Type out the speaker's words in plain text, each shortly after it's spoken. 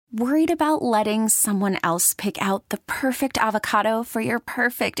Worried about letting someone else pick out the perfect avocado for your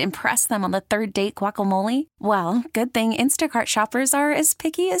perfect impress them on the third date guacamole? Well, good thing Instacart shoppers are as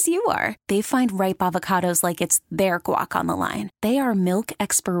picky as you are. They find ripe avocados like it's their guac on the line. They are milk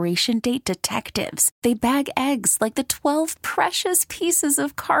expiration date detectives. They bag eggs like the 12 precious pieces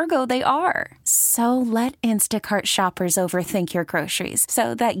of cargo they are. So let Instacart shoppers overthink your groceries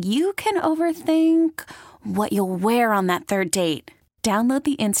so that you can overthink what you'll wear on that third date. Download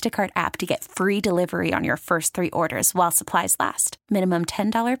the Instacart app to get free delivery on your first 3 orders while supplies last. Minimum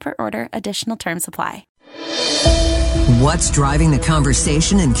 $10 per order. Additional terms apply. What's driving the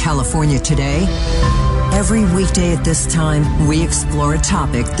conversation in California today? Every weekday at this time, we explore a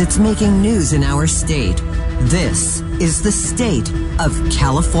topic that's making news in our state. This is the State of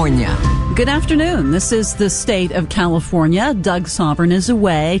California. Good afternoon. This is the State of California. Doug Sovereign is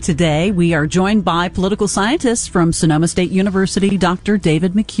away today. We are joined by political scientists from Sonoma State University, Dr.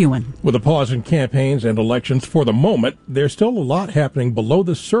 David McCuan. With a pause in campaigns and elections for the moment, there's still a lot happening below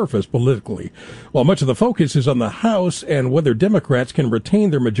the surface politically. While much of the focus is on the House and whether Democrats can retain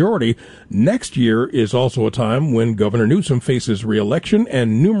their majority, next year is also a time when Governor Newsom faces re-election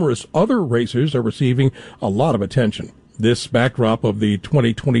and numerous other races are receiving a lot of attention. This backdrop of the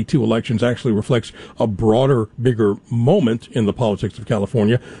 2022 elections actually reflects a broader, bigger moment in the politics of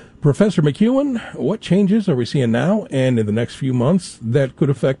California. Professor McCuan, what changes are we seeing now and in the next few months that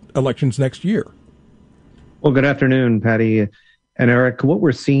could affect elections next year? Well, good afternoon, Patti and Eric. What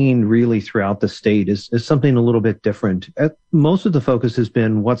we're seeing really throughout the state is something a little bit different. Most of the focus has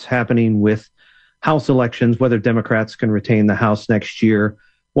been what's happening with House elections, whether Democrats can retain the House next year,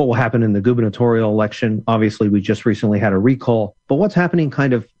 what will happen in the gubernatorial election. Obviously, we just recently had a recall, but what's happening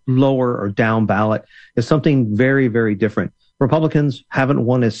kind of lower or down ballot is something very, very different. Republicans haven't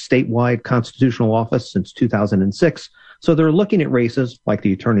won a statewide constitutional office since 2006, so they're looking at races like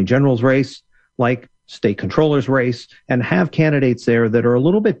the Attorney General's race, like state controller's race, and have candidates there that are a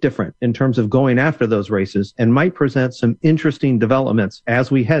little bit different in terms of going after those races and might present some interesting developments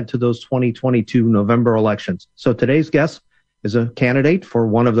as we head to those 2022 November elections. So today's guest is a candidate for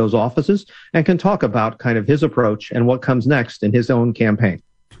one of those offices and can talk about kind of his approach and what comes next in his own campaign.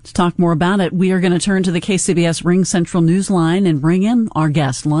 To talk more about it, we are going to turn to the KCBS Ring Central Newsline and bring in our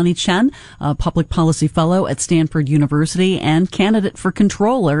guest, Lanhee Chen, a public policy fellow at Stanford University and candidate for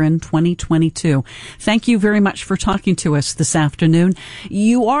controller in 2022. Thank you very much for talking to us this afternoon.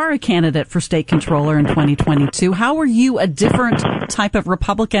 You are a candidate for state controller in 2022. How are you a different type of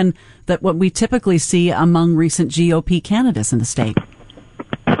Republican than what we typically see among recent GOP candidates in the state?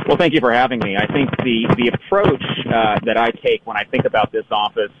 Well, thank you for having me. I think the approach that I take when I think about this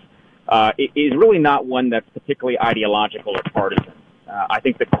office is really not one that's particularly ideological or partisan. I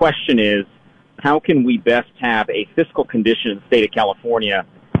think the question is, how can we best have a fiscal condition in the state of California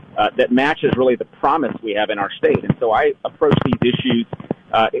that matches really the promise we have in our state? And so I approach these issues,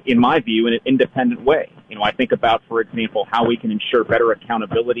 in my view, in an independent way. You know, I think about, for example, how we can ensure better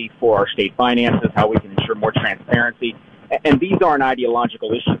accountability for our state finances, how we can ensure more transparency. And these aren't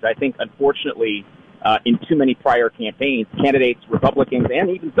ideological issues. I think, unfortunately, in too many prior campaigns, candidates, Republicans, and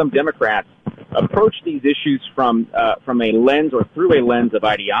even some Democrats approach these issues from a lens or through a lens of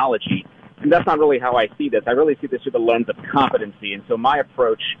ideology. And that's not really how I see this. I really see this through the lens of competency. And so my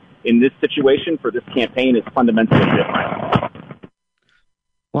approach in this situation for this campaign is fundamentally different.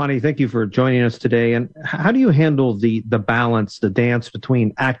 Lanhee, thank you for joining us today. And how do you handle the balance, the dance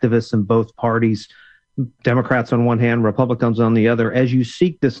between activists in both parties, Democrats on one hand, Republicans on the other, as you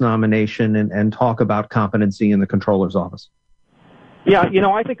seek this nomination and talk about competency in the controller's office? Yeah, you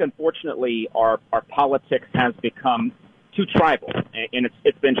know, I think unfortunately our politics has become too tribal, and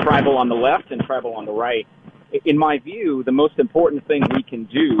it's been tribal on the left and tribal on the right. In my view, the most important thing we can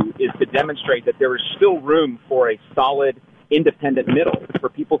do is to demonstrate that there is still room for a solid, independent middle for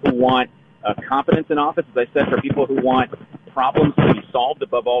people who want competence in office, as I said, for people who want problems to be solved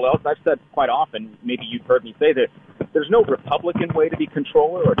above all else. I've said quite often, maybe you've heard me say this, there's no Republican way to be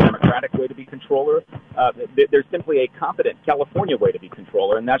controller or Democratic way to be controller. There's simply a competent California way to be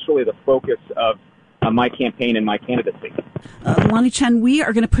controller, and that's really the focus of my campaign and my candidacy. Lanhee Chen, we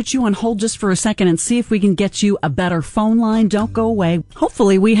are going to put you on hold just for a second and see if we can get you a better phone line. Don't go away.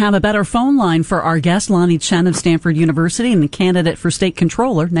 Hopefully we have a better phone line for our guest, Lanhee Chen of Stanford University and the candidate for state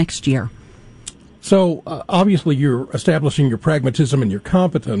controller next year. So, obviously, you're establishing your pragmatism and your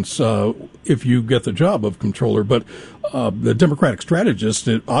competence if you get the job of controller, but the Democratic strategist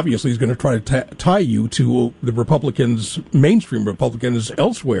obviously is going to try to tie you to the Republicans, mainstream Republicans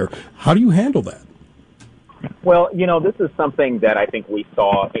elsewhere. How do you handle that? Well, this is something that I think we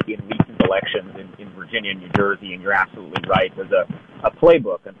saw in recent elections in Virginia and New Jersey, and you're absolutely right. There's a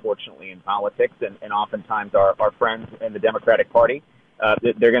playbook, unfortunately, in politics, and oftentimes our friends in the Democratic Party,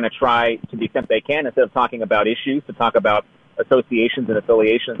 they're going to try, to the extent they can, instead of talking about issues, to talk about associations and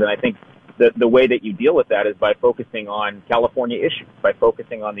affiliations. And I think the way that you deal with that is by focusing on California issues, by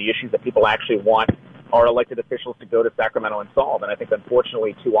focusing on the issues that people actually want our elected officials to go to Sacramento and solve. And I think,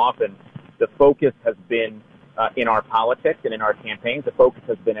 unfortunately, too often, the focus has been in our politics and in our campaigns. The focus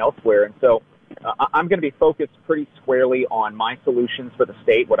has been elsewhere. And so I'm going to be focused pretty squarely on my solutions for the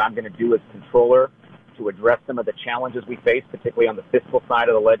state, what I'm going to do as controller to address some of the challenges we face, particularly on the fiscal side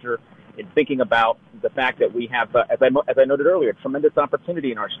of the ledger, in thinking about the fact that we have, as I noted earlier, tremendous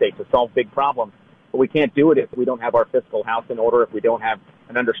opportunity in our state to solve big problems. But we can't do it if we don't have our fiscal house in order, if we don't have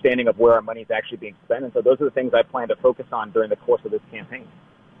an understanding of where our money is actually being spent. And so those are the things I plan to focus on during the course of this campaign.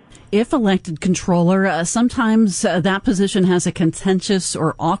 If elected controller, sometimes that position has a contentious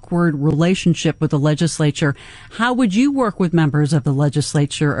or awkward relationship with the legislature. How would you work with members of the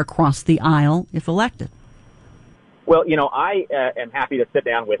legislature across the aisle if elected? Well, I am happy to sit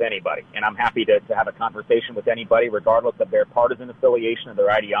down with anybody, and I'm happy to have a conversation with anybody, regardless of their partisan affiliation or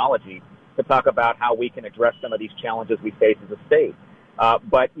their ideology, to talk about how we can address some of these challenges we face as a state.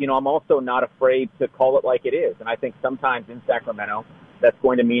 But, I'm also not afraid to call it like it is. And I think sometimes in Sacramento, that's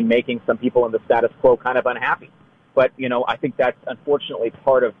going to mean making some people in the status quo kind of unhappy. But, I think that's unfortunately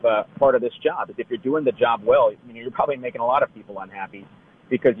part of this job. Is if you're doing the job well, you're probably making a lot of people unhappy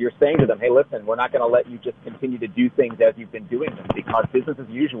because you're saying to them, hey, listen, we're not going to let you just continue to do things as you've been doing them, because business as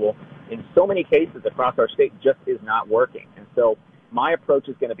usual in so many cases across our state just is not working. And so my approach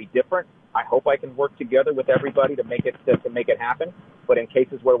is going to be different. I hope I can work together with everybody to make it happen. But in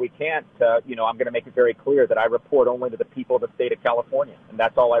cases where we can't, I'm going to make it very clear that I report only to the people of the state of California, and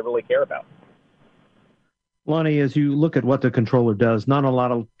that's all I really care about. Lanhee, as you look at what the controller does, not a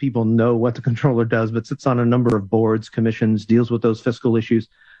lot of people know what the controller does, but sits on a number of boards, commissions, deals with those fiscal issues.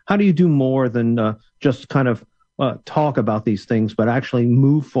 How do you do more than just kind of talk about these things, but actually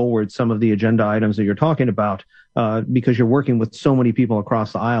move forward some of the agenda items that you're talking about, because you're working with so many people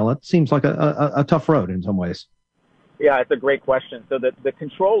across the aisle? It seems like a tough road in some ways. Yeah, it's a great question. So the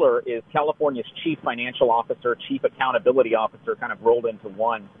controller is California's chief financial officer, chief accountability officer, kind of rolled into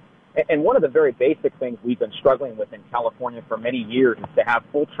one. And one of the very basic things we've been struggling with in California for many years is to have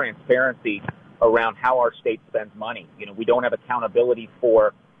full transparency around how our state spends money. We don't have accountability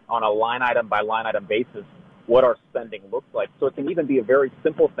for, on a line item by line item basis, what our spending looks like. So it can even be a very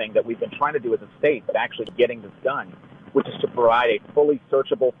simple thing that we've been trying to do as a state, but actually getting this done, which is to provide a fully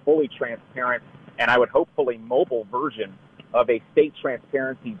searchable, fully transparent, and I would hope fully mobile version of a state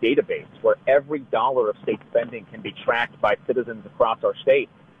transparency database where every dollar of state spending can be tracked by citizens across our state.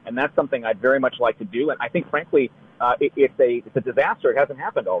 And that's something I'd very much like to do. And I think, frankly, it's a disaster. It hasn't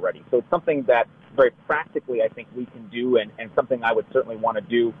happened already. So it's something that very practically I think we can do, and something I would certainly want to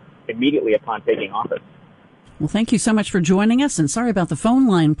do immediately upon taking office. Well, thank you so much for joining us, and sorry about the phone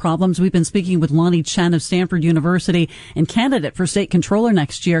line problems. We've been speaking with Lanhee Chen of Stanford University and candidate for state controller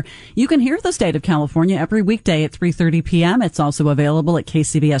next year. You can hear the State of California every weekday at 3:30 p.m. It's also available at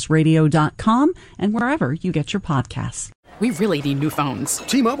KCBSRadio.com and wherever you get your podcasts. We really need new phones.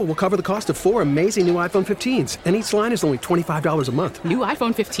 T-Mobile will cover the cost of 4 amazing new iPhone 15s, and each line is only $25 a month. New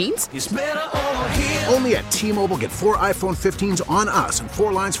iPhone 15s? It's better over here. Only at T-Mobile, get 4 iPhone 15s on us and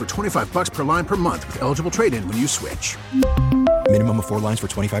 4 lines for $25 per line per month with eligible trade-in when you switch. Minimum of 4 lines for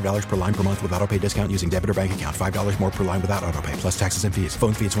 $25 per line per month with autopay discount using debit or bank account. $5 more per line without autopay, plus taxes and fees.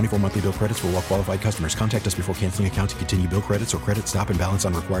 Phone fee at 24 monthly bill credits for well-qualified customers. Contact us before canceling account to continue bill credits or credit stop and balance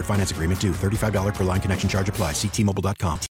on required finance agreement due. $35 per line connection charge applies. See T-Mobile.com.